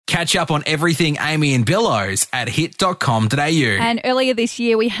Catch up on everything Amy and Billows at hit.com.au. And earlier this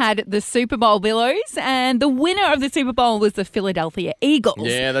year, we had the Super Bowl, Billows, and the winner of the Super Bowl was the Philadelphia Eagles.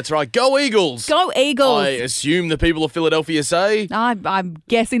 Yeah, that's right. Go Eagles. Go Eagles. I assume the people of Philadelphia say. I'm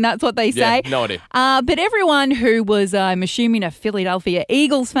guessing that's what they say. Yeah, no idea. But everyone who was, I'm assuming, a Philadelphia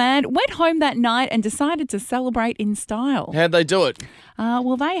Eagles fan went home that night and decided to celebrate in style. How'd they do it?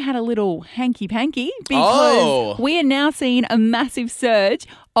 Well, they had a little hanky-panky because we are now seeing a massive surge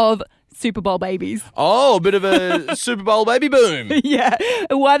of Super Bowl babies. Oh, a bit of a Super Bowl baby boom. Yeah.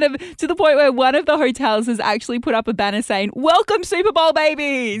 To the point where one of the hotels has actually put up a banner saying, "Welcome Super Bowl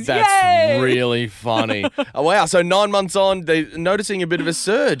babies." That's Yay! really funny. Oh, wow. So 9 months on, they're noticing a bit of a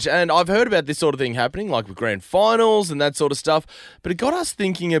surge. And I've heard about this sort of thing happening, like with grand finals and that sort of stuff. But it got us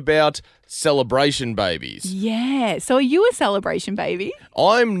thinking about celebration babies. Yeah. So are you a celebration baby?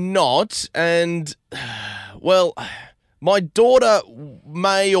 I'm not. And, well, my daughter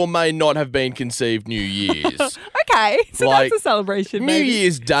may or may not have been conceived New Year's. Okay, so that's a celebration, New baby.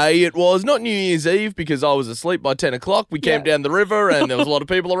 Year's Day it was, not New Year's Eve because I was asleep by 10 o'clock. We camped down the river and there was a lot of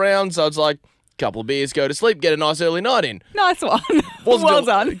people around, so it's like, couple of beers, go to sleep, get a nice early night in. Nice one. Well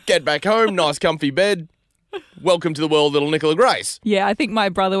done. Get back home, nice comfy bed. Welcome to the world, little Nicola Grace. Yeah, I think my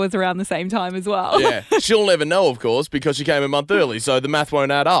brother was around the same time as well. Yeah, she'll never know, of course, because she came a month early, so the math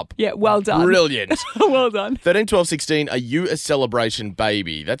won't add up. Yeah, well done. Brilliant. Well done. 13, 12, 16, are you a celebration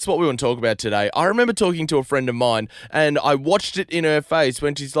baby? That's what we want to talk about today. I remember talking to a friend of mine, and I watched it in her face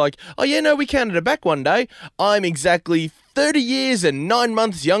when she's like, oh yeah, no, we counted it back one day. I'm exactly 30 years and 9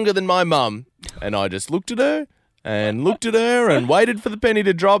 months younger than my mum. And I just looked at her and waited for the penny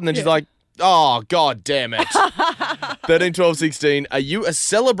to drop, and then she's like, oh, God damn it. 13, 12, 16, are you a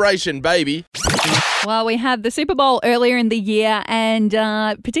celebration baby? Well, we had the Super Bowl earlier in the year, and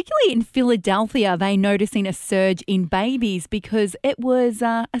particularly in Philadelphia, they noticing a surge in babies because it was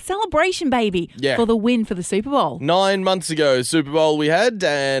a celebration baby for the win for the Super Bowl. 9 months ago, Super Bowl we had,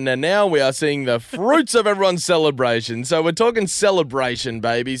 and now we are seeing the fruits of everyone's celebration. So we're talking celebration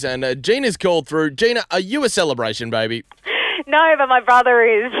babies, and Gina's called through. Gina, are you a celebration baby? No, but my brother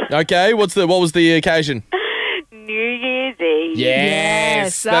is. Okay, what was the occasion? New Year's Eve.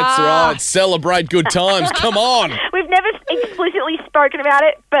 Yes, that's right. Celebrate good times. Come on. We've never explicitly spoken about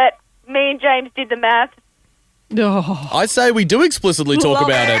it, but me and James did the math. Oh. I say we do explicitly talk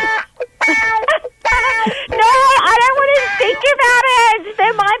about it. No, I don't want to think about it.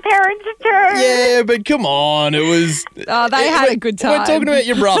 They're my parents too. Yeah, but come on. It was... Oh, they had a good time. We're talking about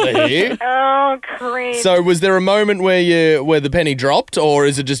your brother here. Oh, cringe. So was there a moment where the penny dropped, or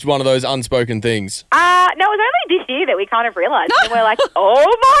is it just one of those unspoken things? No, it was only this year that we kind of realised. And we're like,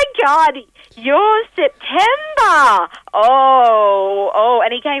 oh my God, you're September. Oh,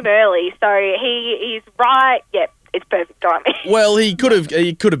 and he came early, so he's right. Yep. It's perfect timing. Well, he could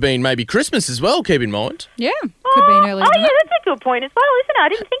have been maybe Christmas as well, keep in mind. Yeah, could have been earlier. Oh, yeah, that's a good point as well, isn't it? I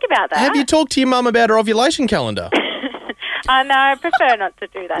didn't think about that. Have you talked to your mum about her ovulation calendar? No, I prefer not to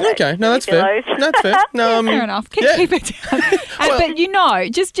do that. Okay, no, that's fair. That's fair. No, fair enough. Keep it down.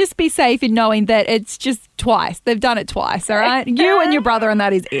 But just be safe in knowing that it's just twice. They've done it twice, all right? You and your brother, and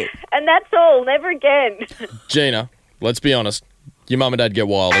that is it. And that's all. Never again. Gina, let's be honest. Your mum and dad get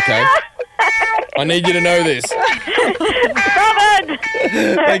wild, okay? I need you to know this. Robin!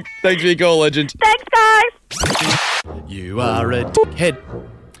 Thanks for your call, legend. Thanks, guys. You are a dickhead,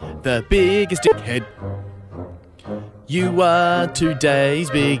 the biggest dickhead. You are today's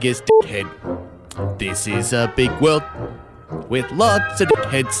biggest dickhead. This is a big world with lots of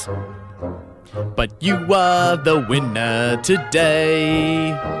dickheads, but you are the winner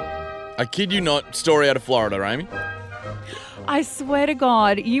today. I kid you not, story out of Florida, Amy. I swear to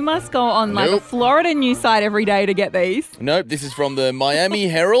God, you must go on a Florida news site every day to get these. Nope, this is from the Miami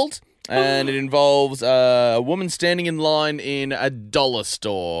Herald, and it involves a woman standing in line in a dollar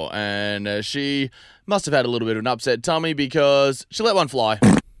store, and she must have had a little bit of an upset tummy because she let one fly.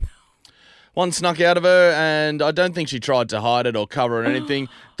 One snuck out of her, and I don't think she tried to hide it or cover it or anything.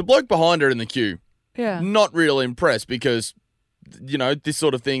 The bloke behind her in the queue, not real impressed because, this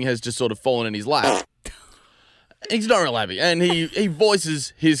sort of thing has just sort of fallen in his lap. He's not real happy, and he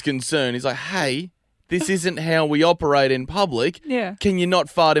voices his concern. He's like, hey, this isn't how we operate in public. Yeah. Can you not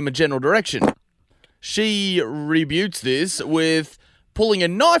fart in a general direction? She rebukes this with pulling a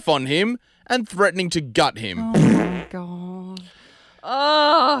knife on him and threatening to gut him. Oh, my God.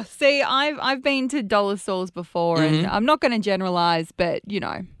 Oh, see, I've been to dollar stores before, and I'm not going to generalise, but,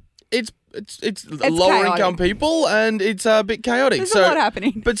 It's lower chaotic. income people, and it's a bit chaotic. There's a lot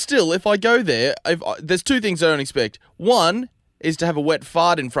happening. But still, if I go there, there's two things I don't expect. One is to have a wet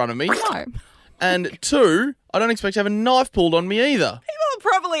fart in front of me. No. And two, I don't expect to have a knife pulled on me either. People are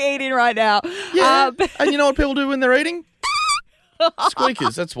probably eating right now. Yeah. And you know what people do when they're eating?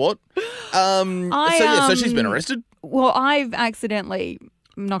 Squeakers, that's what. So she's been arrested. Well, I've accidentally,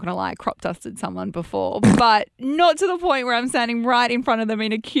 I'm not going to lie, crop dusted someone before, but not to the point where I'm standing right in front of them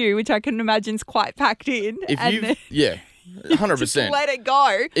in a queue, which I can imagine is quite packed in. Yeah. 100%. Just let it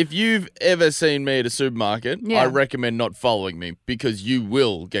go. If you've ever seen me at a supermarket, I recommend not following me because you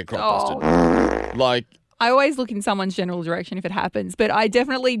will get crop dusted. Like, I always look in someone's general direction if it happens, but I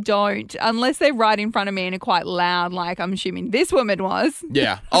definitely don't unless they're right in front of me and are quite loud, like I'm assuming this woman was.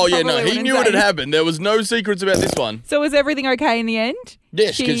 Yeah. Oh, yeah, no, he knew it had happened. There was no secrets about this one. So was everything okay in the end?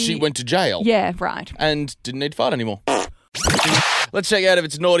 Yes, because she went to jail. Yeah, right. And didn't need to fight anymore. Let's check out if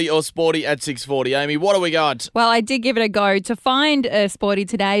it's naughty or sporty at 6:40. Amy, what do we got? Well, I did give it a go to find a sporty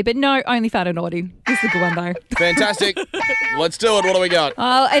today, but no, only found a naughty. This is a good one, though. Fantastic. Let's do it. What do we got?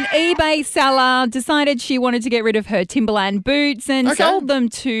 An eBay seller decided she wanted to get rid of her Timberland boots and sold them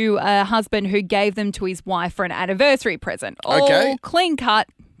to a husband who gave them to his wife for an anniversary present. All clean cut.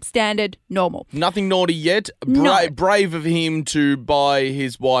 Standard, normal. Nothing naughty yet. Brave of him to buy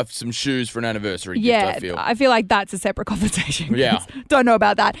his wife some shoes for an anniversary gift, I feel like that's a separate conversation. Yeah. Don't know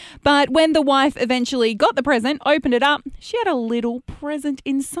about that. But when the wife eventually got the present, opened it up, she had a little present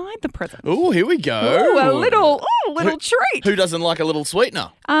inside the present. Oh, here we go. Ooh, a little treat. Who doesn't like a little sweetener?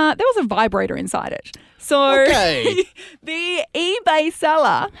 There was a vibrator inside it. So the eBay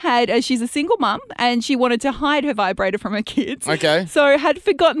seller she's a single mum and she wanted to hide her vibrator from her kids. Okay. So had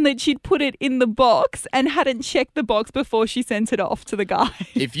forgotten that she'd put it in the box and hadn't checked the box before she sent it off to the guy.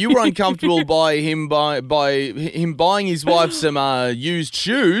 If you were uncomfortable by him buying his wife some used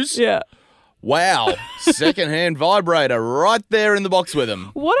shoes. Yeah. Wow, secondhand vibrator right there in the box with him.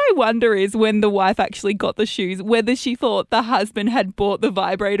 What I wonder is when the wife actually got the shoes, whether she thought the husband had bought the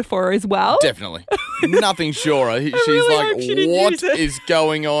vibrator for her as well. Definitely. Nothing surer. She's like, what is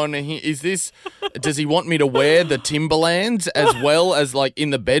going on? Does he want me to wear the Timberlands as well as like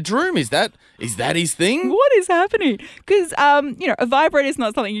in the bedroom? Is that his thing? What is happening? Because, a vibrator is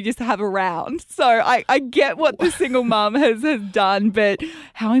not something you just have around. So I get what the single mum has done, but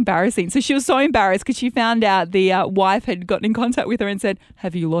how embarrassing. So she was so embarrassed because she found out the wife had gotten in contact with her and said,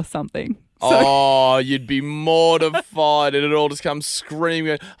 have you lost something? So, you'd be mortified and it all just comes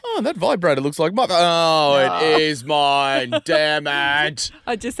screaming, that vibrator looks like mine. It is mine. Damn it.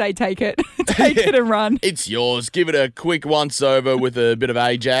 I'd just say take it. Take it and run. It's yours. Give it a quick once-over with a bit of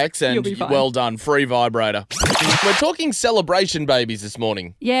Ajax and well done. Free vibrator. We're talking celebration babies this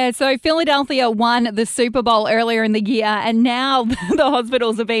morning. Yeah, so Philadelphia won the Super Bowl earlier in the year and now the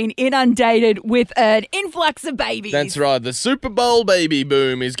hospitals are being inundated with an influx of babies. That's right. The Super Bowl baby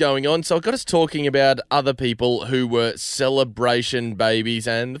boom is going on. So I've got us talking about other people who were celebration babies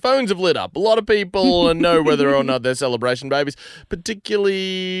and the phones have lit up. A lot of people know whether or not they're celebration babies.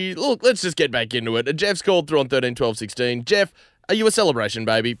 Particularly, look, let's just get back into it. Jeff's called through on 13 12 16. Jeff, are you a celebration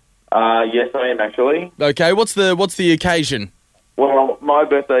baby? Yes, I am actually. Okay, what's the occasion? Well, my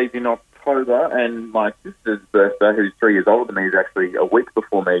birthday is in October, and my sister's birthday, who's 3 years older than me, is actually a week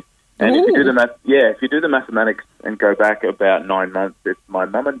before me. And if you do the mathematics and go back about 9 months, it's my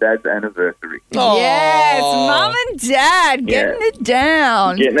mum and dad's anniversary. Oh. Yes, mum and dad getting it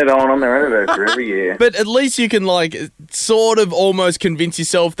down. Getting it on their anniversary every year. But at least you can sort of almost convince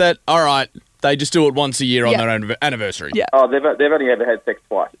yourself that, all right, they just do it once a year on their own anniversary. Yeah. Oh, they've only ever had sex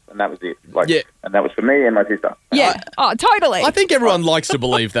twice, and that was it. And that was for me and my sister. Yeah. Totally. I think everyone likes to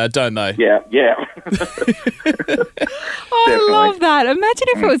believe that, don't they? Yeah. I love that. Imagine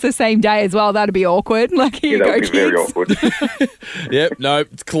if it was the same day as well. That'd be awkward. Like, here you go, kids. That would be very awkward. Yep, no,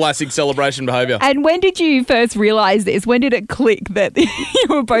 it's classic celebration behaviour. And when did you first realise this? When did it click that you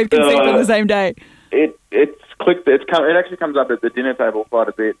were both conceived on the same day? It's clicked. It actually comes up at the dinner table quite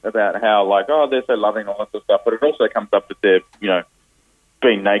a bit about how, they're so loving and all that sort of stuff. But it also comes up that they're,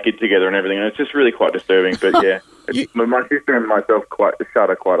 being naked together and everything. And it's just really quite disturbing. But yeah, my sister and myself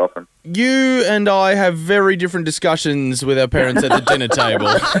shudder quite often. You and I have very different discussions with our parents at the dinner table.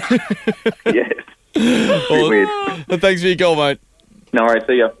 Yes. Weird. Thanks for your call, mate. No worries.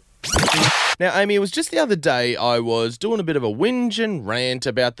 See ya. Now, Amy, it was just the other day I was doing a bit of a whinge and rant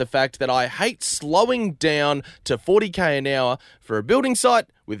about the fact that I hate slowing down to 40k an hour for a building site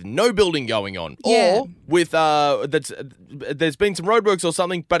with no building going on. Yeah. Or with there's been some roadworks or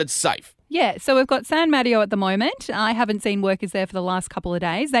something, but it's safe. Yeah, so we've got San Mateo at the moment. I haven't seen workers there for the last couple of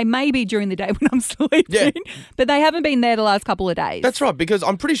days. They may be during the day when I'm sleeping, but they haven't been there the last couple of days. That's right, because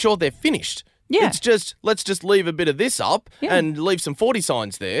I'm pretty sure they're finished. Yeah. It's just, let's just leave a bit of this up and leave some 40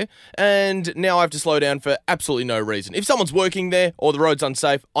 signs there. And now I have to slow down for absolutely no reason. If someone's working there or the road's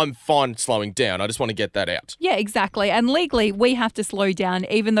unsafe, I'm fine slowing down. I just want to get that out. Yeah, exactly. And legally, we have to slow down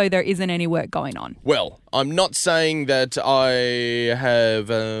even though there isn't any work going on. Well, I'm not saying that I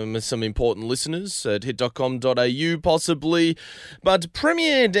have some important listeners at hit.com.au possibly, but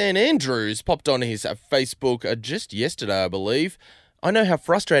Premier Dan Andrews popped on his Facebook just yesterday, I believe. I know how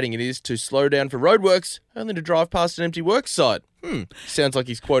frustrating it is to slow down for roadworks, only to drive past an empty work site. Sounds like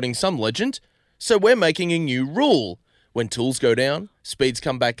he's quoting some legend. So we're making a new rule. When tools go down, speeds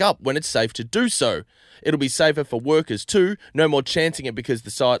come back up when it's safe to do so. It'll be safer for workers too. No more chancing it because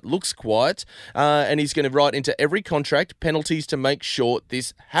the site looks quiet. And he's going to write into every contract penalties to make sure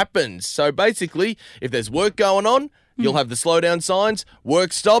this happens. So basically, if there's work going on, you'll have the slowdown signs,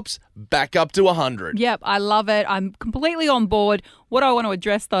 work stops, back up to 100. Yep, I love it. I'm completely on board. What I want to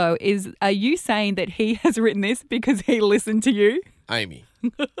address, though, is are you saying that he has written this because he listened to you? Amy,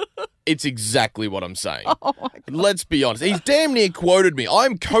 it's exactly what I'm saying. Oh my God. Let's be honest. He's damn near quoted me.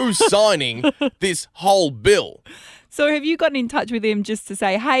 I'm co-signing this whole bill. So have you gotten in touch with him just to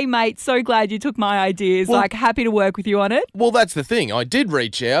say, hey, mate, so glad you took my ideas, happy to work with you on it? Well, that's the thing. I did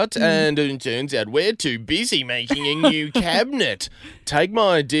reach out and it turns out we're too busy making a new cabinet. Take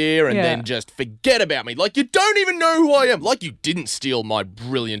my idea and then just forget about me. Like you don't even know who I am. Like you didn't steal my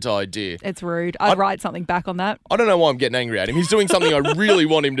brilliant idea. It's rude. I'd write something back on that. I don't know why I'm getting angry at him. He's doing something I really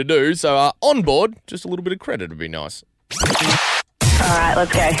want him to do. So on board, just a little bit of credit would be nice. All right,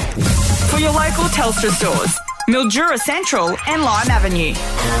 let's go. For your local Telstra stores, Mildura Central and Lime Avenue.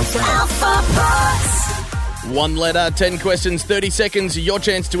 One letter, 10 questions, 30 seconds. Your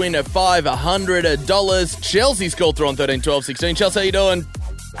chance to win $500. Chelsea's called through on 13, 12, 16. Chelsea, how you doing?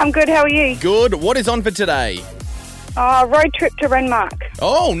 I'm good, how are you? Good. What is on for today? Road trip to Renmark.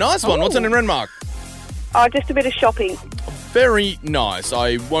 Oh, nice one. What's on in Renmark? Just a bit of shopping. Very nice.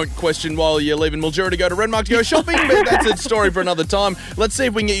 I won't question while you're leaving Mildura to go to Renmark to go shopping, but that's a story for another time. Let's see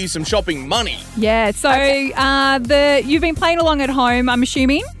if we can get you some shopping money. Yeah, so you've been playing along at home, I'm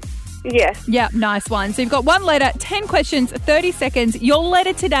assuming? Yes. Yeah, nice one. So you've got one letter, 10 questions, 30 seconds. Your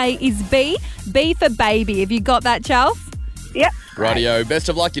letter today is B. B for baby. Have you got that, Charles? Yep. Rightio. Best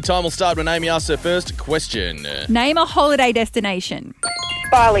of luck. Your time will start when Amy asks her first question. Name a holiday destination.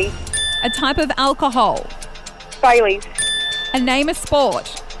 Bali. A type of alcohol. Baileys. A name a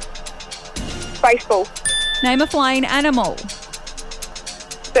sport. Baseball. Name a flying animal.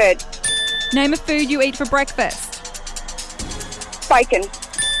 Bird. Name a food you eat for breakfast. Bacon.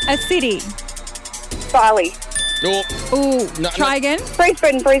 A city. Bali. Oh, Ooh, No, try no. again.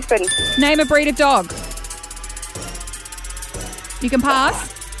 Brisbane. Name a breed of dog. You can pass.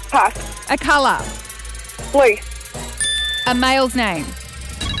 Pass. A colour. Blue. A male's name.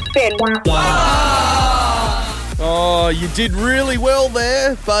 Ben. Oh, you did really well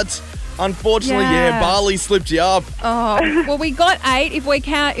there, but unfortunately, Bali slipped you up. Oh, well, we got 8.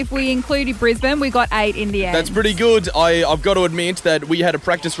 If we included Brisbane, we got 8 in the end. That's pretty good. I've got to admit that we had a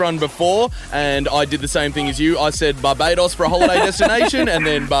practice run before, and I did the same thing as you. I said Barbados for a holiday destination, and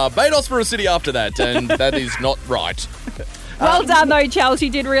then Barbados for a city after that, and that is not right. Well done, though, Chelsea.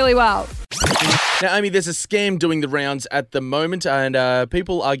 You did really well. Now, Amy, there's a scam doing the rounds at the moment, and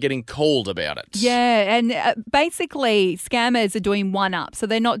people are getting called about it. Yeah, and basically scammers are doing one-up. So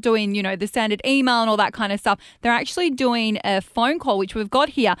they're not doing, the standard email and all that kind of stuff. They're actually doing a phone call, which we've got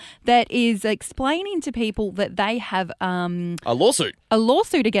here, that is explaining to people that they have a lawsuit. A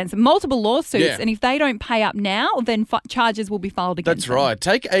lawsuit against them, multiple lawsuits. Yeah. And if they don't pay up now, then charges will be filed against them. That's right.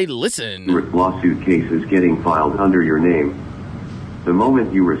 Take a listen. Lawsuit case is getting filed under your name. The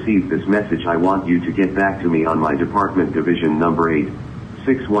moment you receive this message, I want you to get back to me on my department division number 8,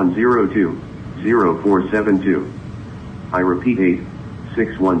 6102-0472. I repeat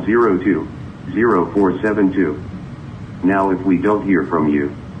 8-6102-0472. Now if we don't hear from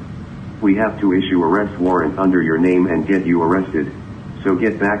you, we have to issue arrest warrant under your name and get you arrested, so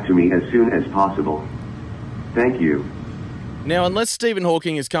get back to me as soon as possible. Thank you. Now, unless Stephen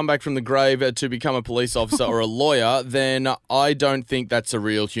Hawking has come back from the grave to become a police officer or a lawyer, then I don't think that's a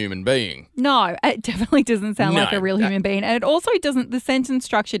real human being. No, it definitely doesn't sound like a real human being. And it also the sentence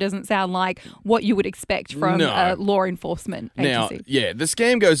structure doesn't sound like what you would expect from a law enforcement agency. Now, the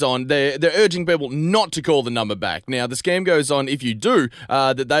scam goes on. They're urging people not to call the number back. Now, the scam goes on, if you do,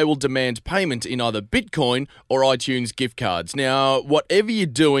 that they will demand payment in either Bitcoin or iTunes gift cards. Now, whatever you're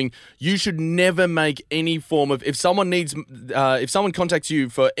doing, you should never make any form of, if someone needs if someone contacts you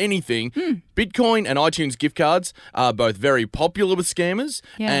for anything, Bitcoin and iTunes gift cards are both very popular with scammers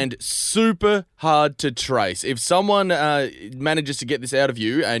and super hard to trace. If someone manages to get this out of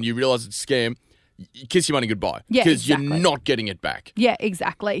you and you realize it's a scam, kiss your money goodbye. Yeah, because exactly. you're not getting it back. Yeah,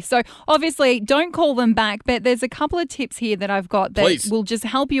 exactly. So obviously don't call them back, but there's a couple of tips here that I've got that will just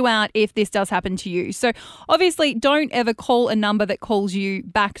help you out if this does happen to you. So obviously don't ever call a number that calls you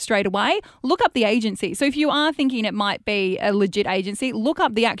back straight away. Look up the agency. So if you are thinking it might be a legit agency, look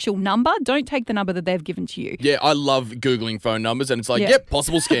up the actual number. Don't take the number that they've given to you. Yeah, I love Googling phone numbers and it's like, yep,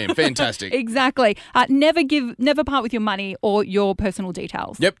 possible scam. Fantastic. Exactly. Never part with your money or your personal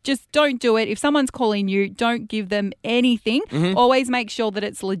details. Yep. Just don't do it. If someone's calling you, don't give them anything. Always make sure that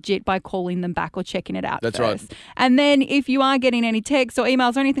it's legit by calling them back or checking it out That's first. right. And then if you are getting any texts or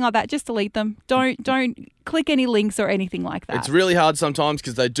emails or anything like that, just delete them. Don't click any links or anything like that. It's really hard sometimes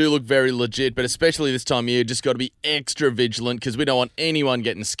because they do look very legit, but especially this time of year, just got to be extra vigilant because we don't want anyone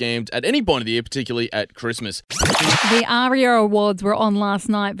getting scammed at any point of the year, particularly at Christmas. The ARIA Awards were on last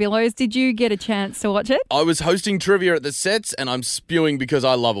night, Billows. Did you get a chance to watch it? I was hosting trivia at the sets and I'm spewing because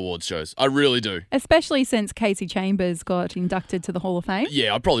I love awards shows. I really do. Especially since Casey Chambers got inducted to the Hall of Fame.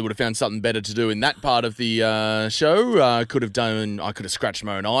 Yeah, I probably would have found something better to do in that part of the show. I could have scratched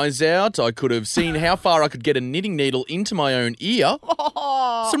my own eyes out. I could have seen how far I could get a knitting needle into my own ear.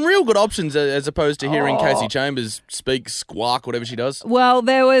 Some real good options as opposed to hearing Casey Chambers speak, squawk, whatever she does. Well,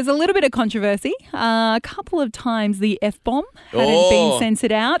 there was a little bit of controversy. A couple of times the F-bomb hadn't been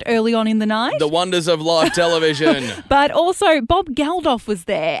censored out early on in the night. The wonders of live television. But also Bob Geldof was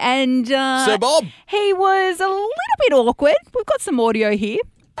there and Sir Bob. He was a little bit awkward. We've got some audio here.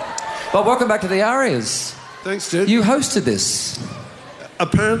 Bob, welcome back to the Arias. Thanks, dude. You hosted this.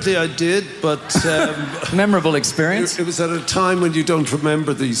 Apparently I did, but... Memorable experience. It was at a time when you don't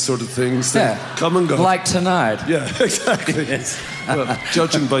remember these sort of things. They come and go. Like tonight. Yeah, exactly. Yes. Well,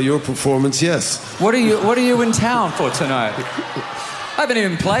 judging by your performance, yes. What are you in town for tonight? I haven't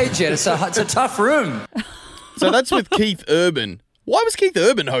even played yet. It's a tough room. So that's with Keith Urban. Why was Keith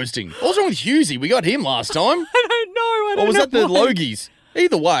Urban hosting? What was wrong with Hughesy? We got him last time. I don't know. Or was that the Logies?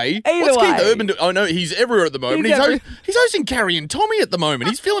 Either way, what's Keith Urban doing? Oh, no, he's everywhere at the moment. He's hosting Carrie and Tommy at the moment.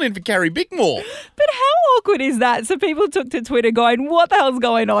 He's filling in for Carrie Bickmore. But how awkward is that? So people took to Twitter going, what the hell's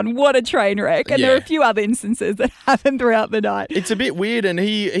going on? What a train wreck. And there are a few other instances that happened throughout the night. It's a bit weird, and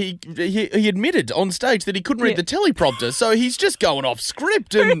he admitted on stage that he couldn't read the teleprompter, so he's just going off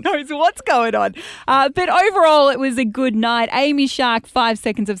script. And who knows what's going on? But overall, it was a good night. Amy Shark, 5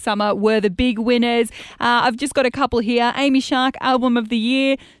 Seconds of Summer were the big winners. I've just got a couple here. Amy Shark, Album of the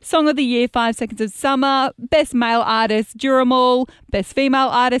Year, Song of the Year, 5 Seconds of Summer, Best Male Artist, Duramal, Best Female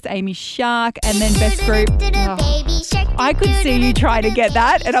Artist, Amy Shark, and then Best Group. Oh, I could see you try to get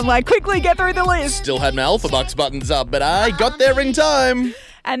that, and I'm like, quickly get through the list. Still had my Alpha Bucks buttons up, but I got there in time.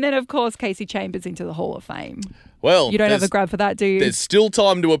 And then, of course, Casey Chambers into the Hall of Fame. Well, you don't have a grab for that, do you? There's still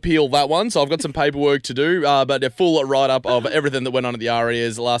time to appeal that one, so I've got some paperwork to do, but a full write-up of everything that went on at the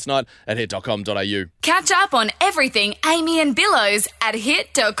Arias last night at hit.com.au. Catch up on everything Amy and Billows at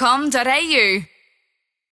hit.com.au.